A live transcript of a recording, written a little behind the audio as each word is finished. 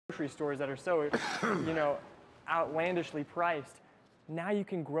grocery stores that are so, outlandishly priced. Now you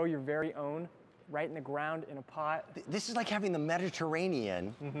can grow your very own right in the ground in a pot. This is like having the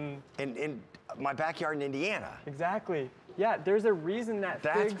Mediterranean in my backyard in Indiana. Exactly. Yeah, there's a reason that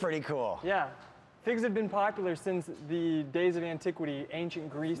That's pretty cool. Yeah. Figs have been popular since the days of antiquity, ancient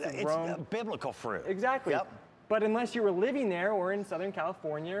Greece and Rome. It's a biblical fruit. Exactly. Yep. But unless you were living there or in Southern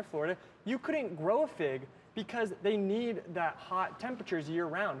California or Florida, you couldn't grow a fig because they need that hot temperatures year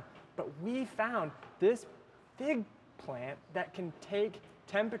round. But we found this fig plant that can take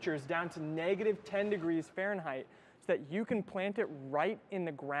temperatures down to -10 degrees Fahrenheit so that you can plant it right in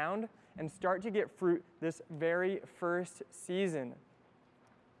the ground and start to get fruit this very first season.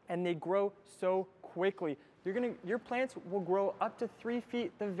 And they grow so quickly. Your plants will grow up to 3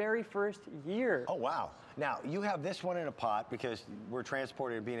 feet the very first year. Oh, wow. Now, you have this one in a pot because we're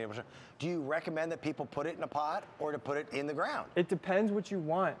transporting and being able to. Do you recommend that people put it in a pot or to put it in the ground? It depends what you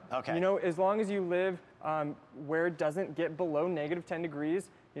want. Okay. As long as you live where it doesn't get below -10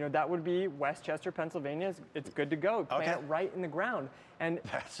 degrees, that would be Westchester, Pennsylvania. It's good to go. Plant it right in the ground. And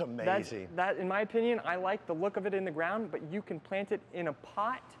that's amazing. That, in my opinion, I like the look of it in the ground, but you can plant it in a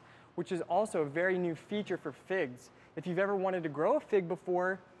pot, which is also a very new feature for figs. If you've ever wanted to grow a fig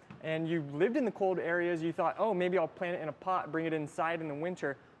before and you lived in the cold areas, you thought, oh, maybe I'll plant it in a pot, bring it inside in the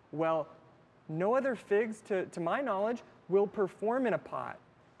winter. Well, no other figs, to my knowledge, will perform in a pot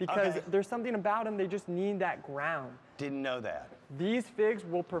because there's something about them, they just need that ground. Didn't know that. These figs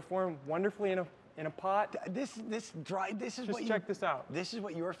will perform wonderfully in a pot. This is just check this out. This is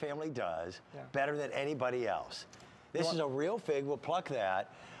what your family does better than anybody else. This is a real fig. We'll pluck that.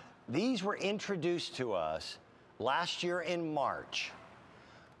 These were introduced to us last year in March.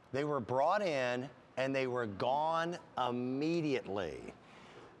 They were brought in and they were gone immediately.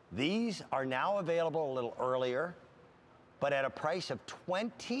 These are now available a little earlier, but at a price of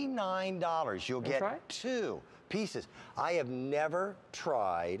 $29. You'll get 2 pieces. I have never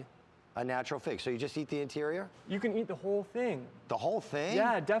tried a natural fig. So you just eat the interior? You can eat the whole thing. The whole thing?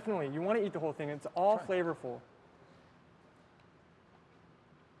 Yeah, definitely. You want to eat the whole thing. It's all flavorful.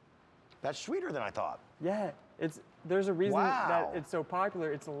 That's sweeter than I thought. Yeah, there's a reason that it's so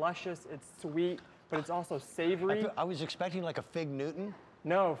popular. It's luscious, it's sweet, but it's also savory. I was expecting like a Fig Newton.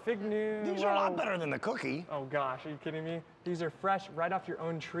 No, Fig Newton. These are a lot better than the cookie. Oh gosh, are you kidding me? These are fresh right off your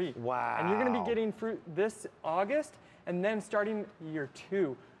own tree. Wow. And you're gonna be getting fruit this August, and then starting year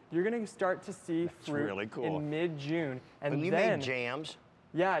 2, you're gonna start to see fruit in mid-June. And you then, make jams?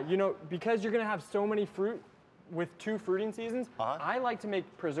 Yeah, because you're gonna have so many fruit with 2 fruiting seasons, I like to make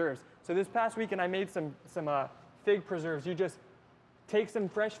preserves. So this past weekend I made some fig preserves. You just take some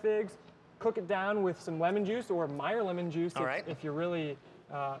fresh figs, cook it down with some lemon juice or Meyer lemon juice if you're really,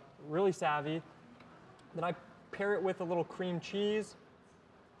 really savvy. Then I pair it with a little cream cheese.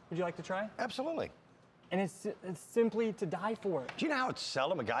 Would you like to try? Absolutely. And it's simply to die for. Do you know how it's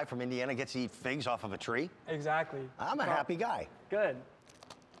seldom a guy from Indiana gets to eat figs off of a tree? Exactly. I'm a happy guy. Good.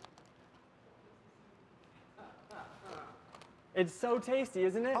 It's so tasty,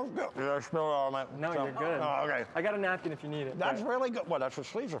 isn't it? Oh, good. Did I spill it all on my... No, you're good. Oh, okay. I got a napkin if you need it. That's really good. Well, that's what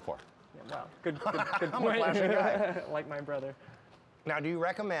sleeves are for. Yeah, wow, good point. I'm a classy guy. Like my brother. Now, do you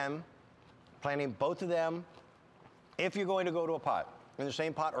recommend planting both of them if you're going to go to a pot, in the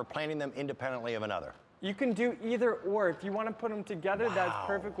same pot, or planting them independently of another? You can do either or. If you want to put them together, that's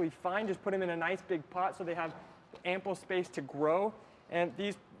perfectly fine. Just put them in a nice big pot so they have ample space to grow. And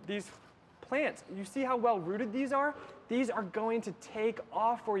these plants, you see how well rooted these are? These are going to take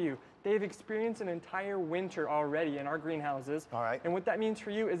off for you. They've experienced an entire winter already in our greenhouses. All right. And what that means for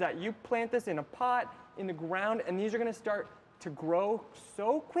you is that you plant this in a pot, in the ground, and these are going to start to grow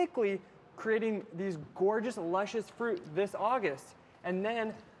so quickly, creating these gorgeous, luscious fruit this August. And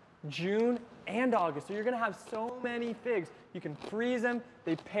then June and August. So you're going to have so many figs. You can freeze them.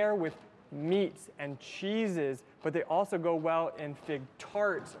 They pair with meats and cheeses, but they also go well in fig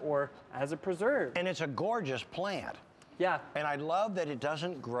tarts or as a preserve. And it's a gorgeous plant. Yeah. And I love that it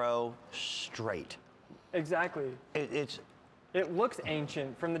doesn't grow straight. Exactly. It looks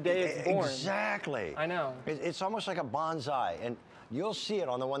ancient from the day it's born. Exactly. I know. It's almost like a bonsai, and you'll see it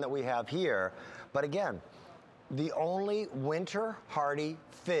on the one that we have here. But again, the only winter hardy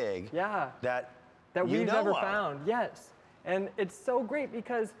fig that we've ever found. Yes. And it's so great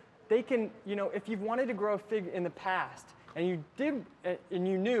because they can, if you've wanted to grow a fig in the past and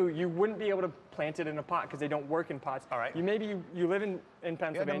you knew you wouldn't be able to plant it in a pot because they don't work in pots. All right. You live in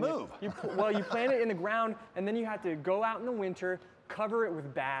Pennsylvania. You have to move. You plant it in the ground and then you have to go out in the winter, cover it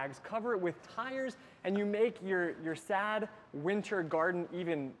with bags, cover it with tires, and you make your sad winter garden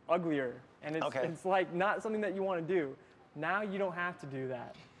even uglier. And it's like not something that you want to do. Now you don't have to do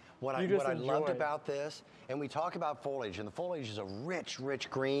that. What I loved about this, and we talk about foliage, and the foliage is a rich, rich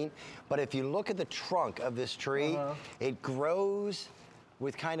green, but if you look at the trunk of this tree, it grows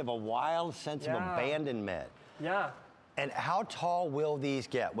with kind of a wild sense of abandonment. Yeah. And how tall will these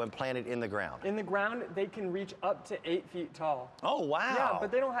get when planted in the ground? In the ground, they can reach up to 8 feet tall. Oh, wow. Yeah,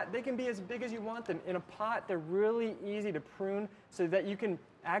 but they can be as big as you want them. In a pot, they're really easy to prune so that you can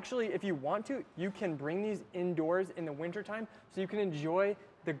actually, if you want to, you can bring these indoors in the wintertime so you can enjoy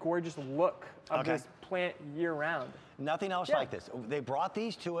the gorgeous look of this plant year round. Nothing else like this. They brought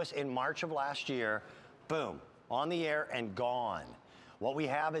these to us in March of last year. Boom, on the air and gone. What we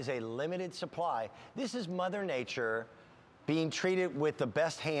have is a limited supply. This is Mother Nature being treated with the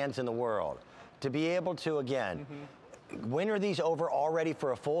best hands in the world. To be able to, again, winter these over already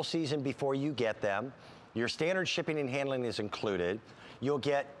for a full season before you get them. Your standard shipping and handling is included. You'll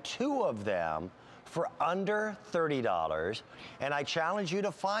get 2 of them for under $30, and I challenge you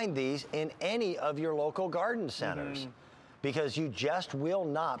to find these in any of your local garden centers because you just will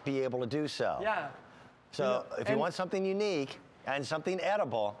not be able to do so. Yeah. So if you want something unique and something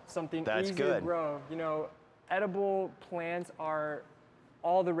edible, something that's easy good. to grow. You know, edible plants are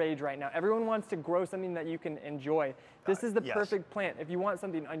all the rage right now. Everyone wants to grow something that you can enjoy. This is the perfect plant. If you want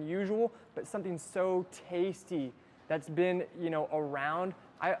something unusual, but something so tasty that's been, you know, around.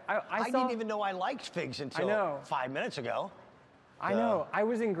 I didn't even know I liked figs until 5 minutes ago. I know. I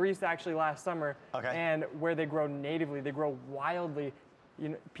was in Greece actually last summer, and where they grow natively, they grow wildly. You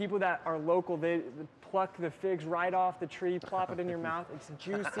know, people that are local, they pluck the figs right off the tree, plop it in your mouth. It's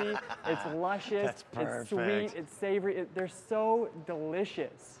juicy, it's luscious, it's sweet, it's savory. They're so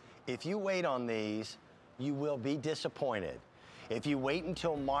delicious. If you wait on these, you will be disappointed. If you wait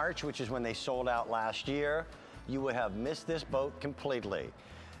until March, which is when they sold out last year, you would have missed this boat completely.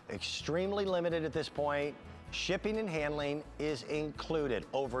 Extremely limited at this point. Shipping and handling is included.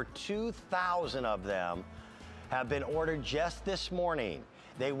 Over 2,000 of them have been ordered just this morning.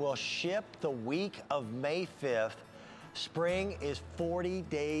 They will ship the week of May 5th. Spring is 40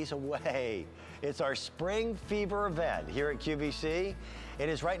 days away. It's our Spring Fever event here at QVC. It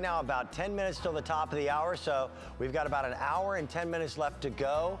is right now about 10 minutes till the top of the hour, so we've got about an hour and 10 minutes left to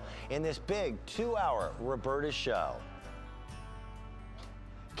go in this big 2-hour Roberta show.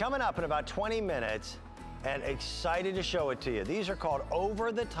 Coming up in about 20 minutes, and excited to show it to you. These are called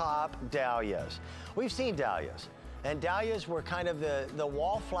over-the-top dahlias. We've seen dahlias, and dahlias were kind of the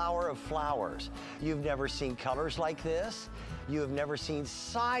wallflower of flowers. You've never seen colors like this. You have never seen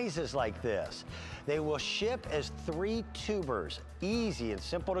sizes like this. They will ship as 3 tubers, easy and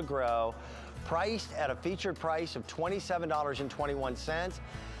simple to grow, priced at a featured price of $27.21.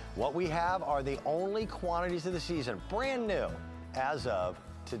 What we have are the only quantities of the season, brand new, as of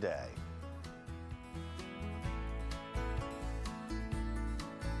today.